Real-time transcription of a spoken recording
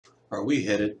Are we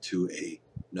headed to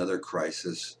another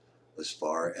crisis as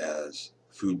far as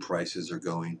food prices are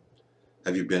going?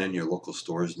 Have you been in your local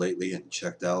stores lately and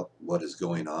checked out what is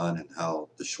going on and how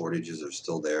the shortages are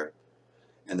still there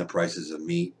and the prices of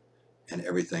meat and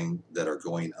everything that are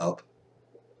going up?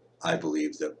 I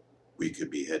believe that we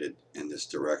could be headed in this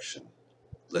direction.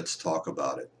 Let's talk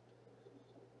about it.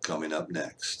 Coming up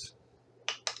next.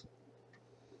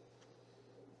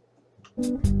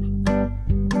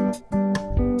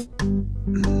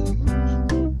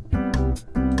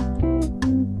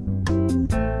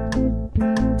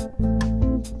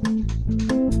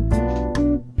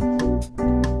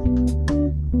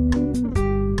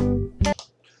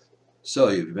 So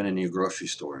you've been in your grocery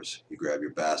stores, you grab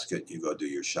your basket, you go do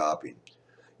your shopping.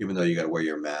 Even though you got to wear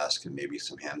your mask and maybe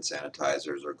some hand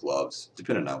sanitizers or gloves,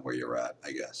 depending on where you're at,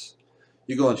 I guess.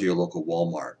 You go into your local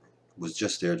Walmart. Was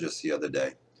just there just the other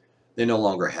day. They no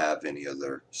longer have any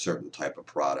other certain type of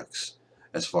products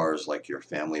as far as like your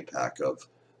family pack of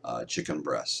chicken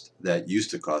breast that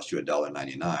used to cost you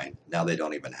 $1.99. Now they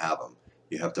don't even have them.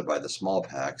 You have to buy the small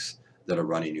packs that are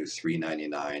running you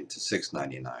 $3.99 to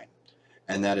 $6.99.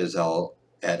 And that is all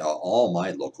at all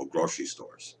my local grocery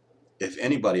stores. If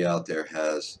anybody out there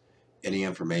has any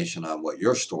information on what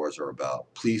your stores are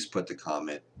about, please put the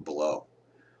comment below.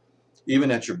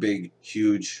 Even at your big,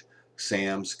 huge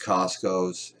Sam's,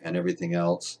 Costco's, and everything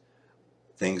else,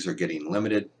 things are getting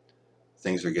limited.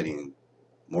 Things are getting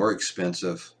more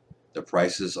expensive. The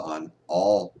prices on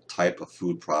all type of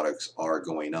food products are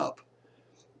going up.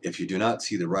 If you do not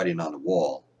see the writing on the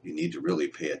wall, you need to really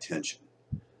pay attention,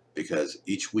 because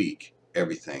each week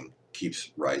everything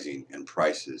keeps rising in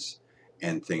prices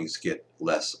and things get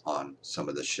less on some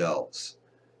of the shelves.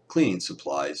 Cleaning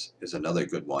supplies is another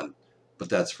good one, but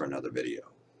that's for another video.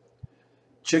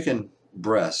 Chicken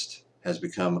breast has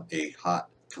become a hot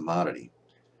commodity.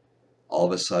 All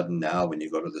of a sudden now when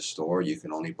you go to the store, you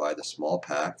can only buy the small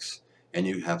packs and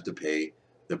you have to pay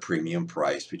the premium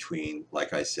price between,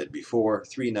 like I said before,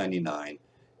 $3.99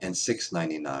 and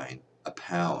 $6.99 a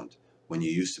pound, when you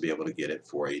used to be able to get it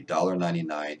for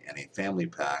 $1.99 and a family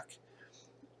pack,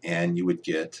 and you would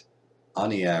get on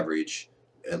the average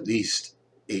at least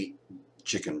 8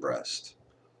 chicken breasts.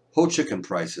 Whole chicken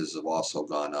prices have also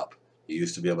gone up. You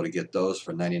used to be able to get those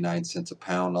for 99 cents a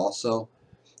pound also,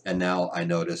 and now I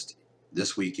noticed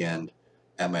this weekend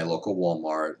at my local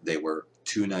Walmart they were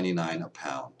 $2.99 a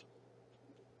pound.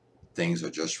 Things are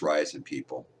just rising,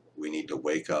 people. We need to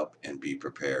wake up and be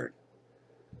prepared.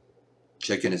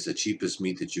 Chicken is the cheapest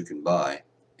meat that you can buy,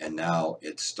 and now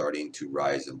it's starting to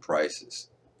rise in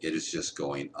prices. It is just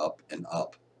going up and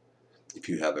up. If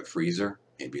you have a freezer,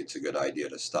 maybe it's a good idea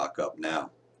to stock up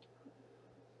now.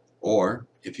 Or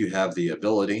if you have the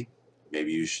ability,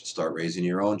 maybe you should start raising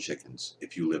your own chickens.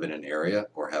 If you live in an area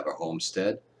or have a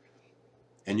homestead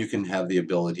and you can have the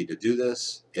ability to do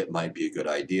this, it might be a good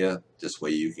idea. This way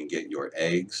you can get your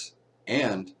eggs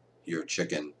and your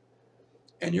chicken,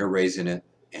 and you're raising it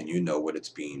and you know what it's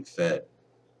being fed.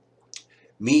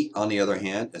 Meat, on the other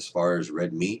hand, as far as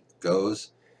red meat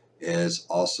goes, is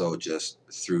also just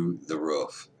through the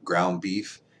roof. Ground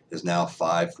beef is now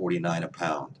 $5.49 a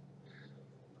pound.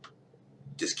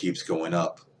 Just keeps going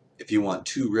up. If you want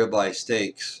 2 ribeye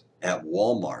steaks at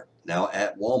Walmart, now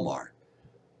at Walmart,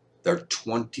 they're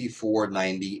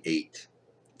 $24.98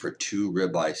 for 2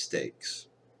 ribeye steaks.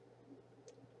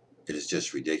 It is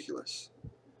just ridiculous.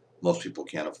 Most people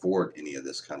can't afford any of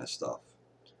this kind of stuff.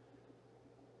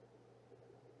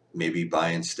 Maybe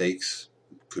buying steaks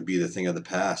could be the thing of the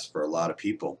past for a lot of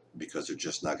people because they're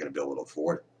just not going to be able to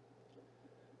afford it,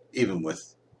 even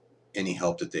with any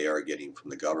help that they are getting from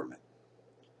the government.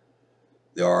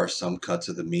 There are some cuts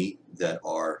of the meat that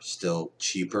are still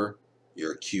cheaper,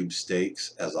 your cube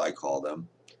steaks, as I call them,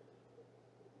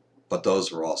 but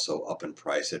those are also up in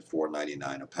price at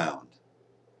 $4.99 a pound.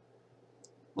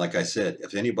 Like I said,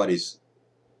 if anybody's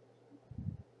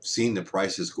seen the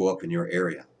prices go up in your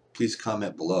area, please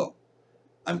comment below.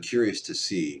 I'm curious to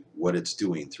see what it's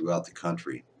doing throughout the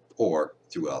country or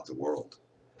throughout the world.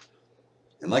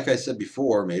 And like I said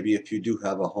before, maybe if you do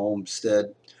have a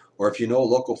homestead, or if you know a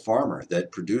local farmer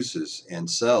that produces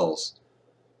and sells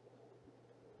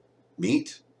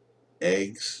meat,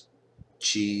 eggs,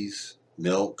 cheese,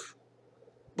 milk,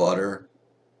 butter,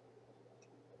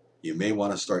 you may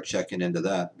want to start checking into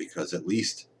that, because at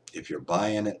least if you're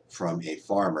buying it from a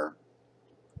farmer,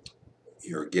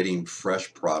 you're getting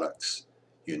fresh products.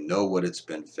 You know what it's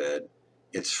been fed.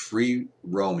 It's free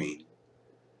roaming.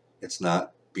 It's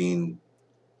not being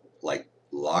like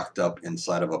locked up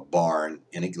inside of a barn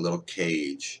in a little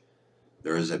cage.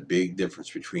 There is a big difference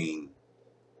between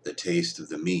the taste of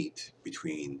the meat,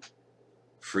 between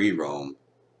free roam,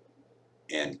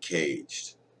 and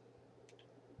caged.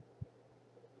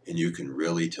 And you can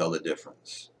really tell the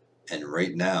difference. And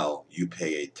right now, you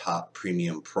pay a top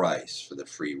premium price for the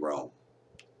free roam.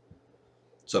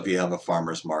 So if you have a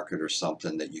farmer's market or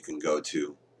something that you can go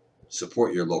to,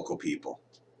 support your local people.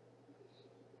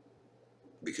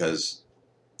 Because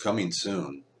coming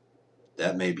soon,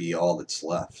 that may be all that's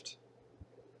left.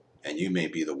 And you may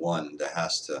be the one that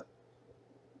has to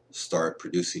start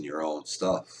producing your own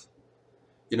stuff.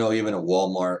 You know, even at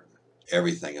Walmart,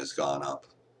 everything has gone up.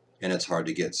 And it's hard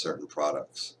to get certain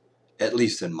products, at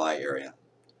least in my area.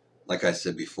 Like I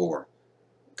said before,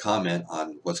 comment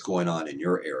on what's going on in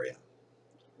your area.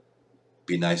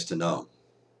 Be nice to know.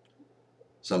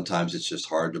 Sometimes it's just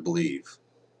hard to believe.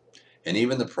 And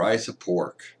even the price of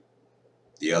pork,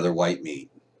 the other white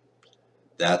meat,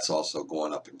 that's also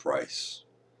going up in price.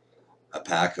 A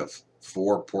pack of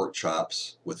 4 pork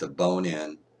chops with a bone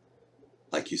in,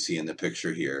 like you see in the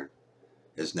picture here,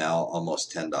 is now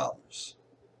almost $10.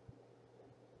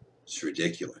 It's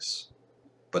ridiculous.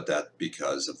 But that's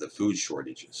because of the food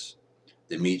shortages,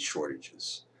 the meat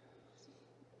shortages.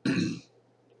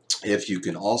 If you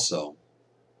can also,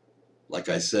 like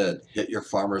I said, hit your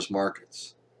farmers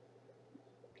markets.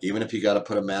 Even if you got to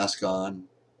put a mask on,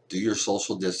 do your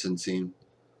social distancing,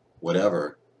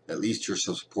 whatever, at least you're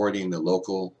supporting the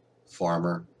local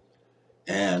farmer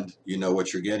and you know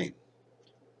what you're getting.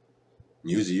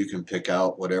 Usually you can pick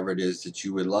out whatever it is that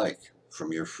you would like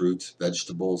from your fruits,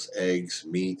 vegetables, eggs,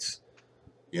 meats.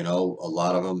 You know, a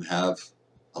lot of them have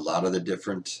a lot of the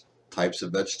different types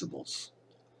of vegetables.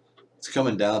 It's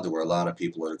coming down to where a lot of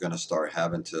people are going to start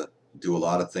having to do a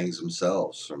lot of things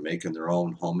themselves, from making their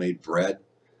own homemade bread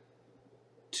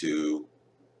to,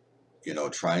 you know,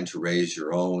 trying to raise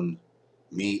your own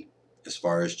meat as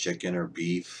far as chicken or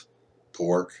beef,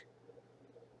 pork,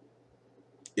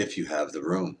 if you have the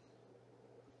room.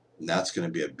 And that's going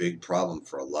to be a big problem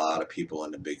for a lot of people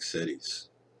in the big cities.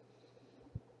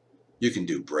 You can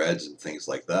do breads and things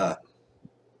like that.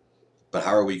 But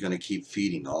how are we going to keep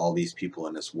feeding all these people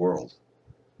in this world?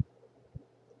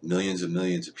 Millions and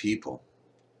millions of people.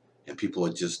 And people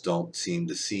just don't seem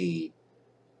to see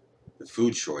the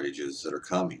food shortages that are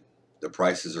coming. The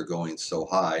prices are going so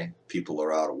high, people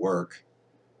are out of work.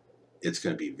 It's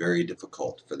going to be very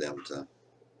difficult for them to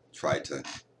try to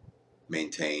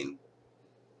maintain.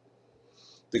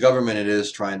 The government, it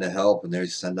is trying to help, and they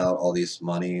send out all this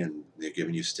money, and they're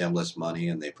giving you stimulus money,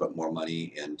 and they put more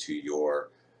money into your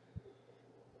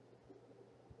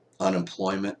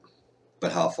unemployment.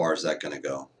 But how far is that going to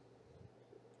go?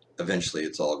 Eventually,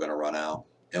 it's all going to run out.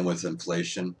 And with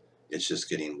inflation, it's just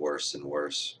getting worse and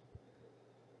worse.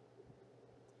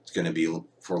 It's going to be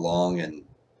for long, and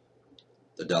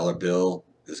the dollar bill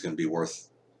is going to be worth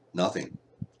nothing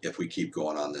if we keep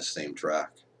going on this same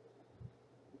track.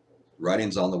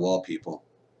 Writing's on the wall, people.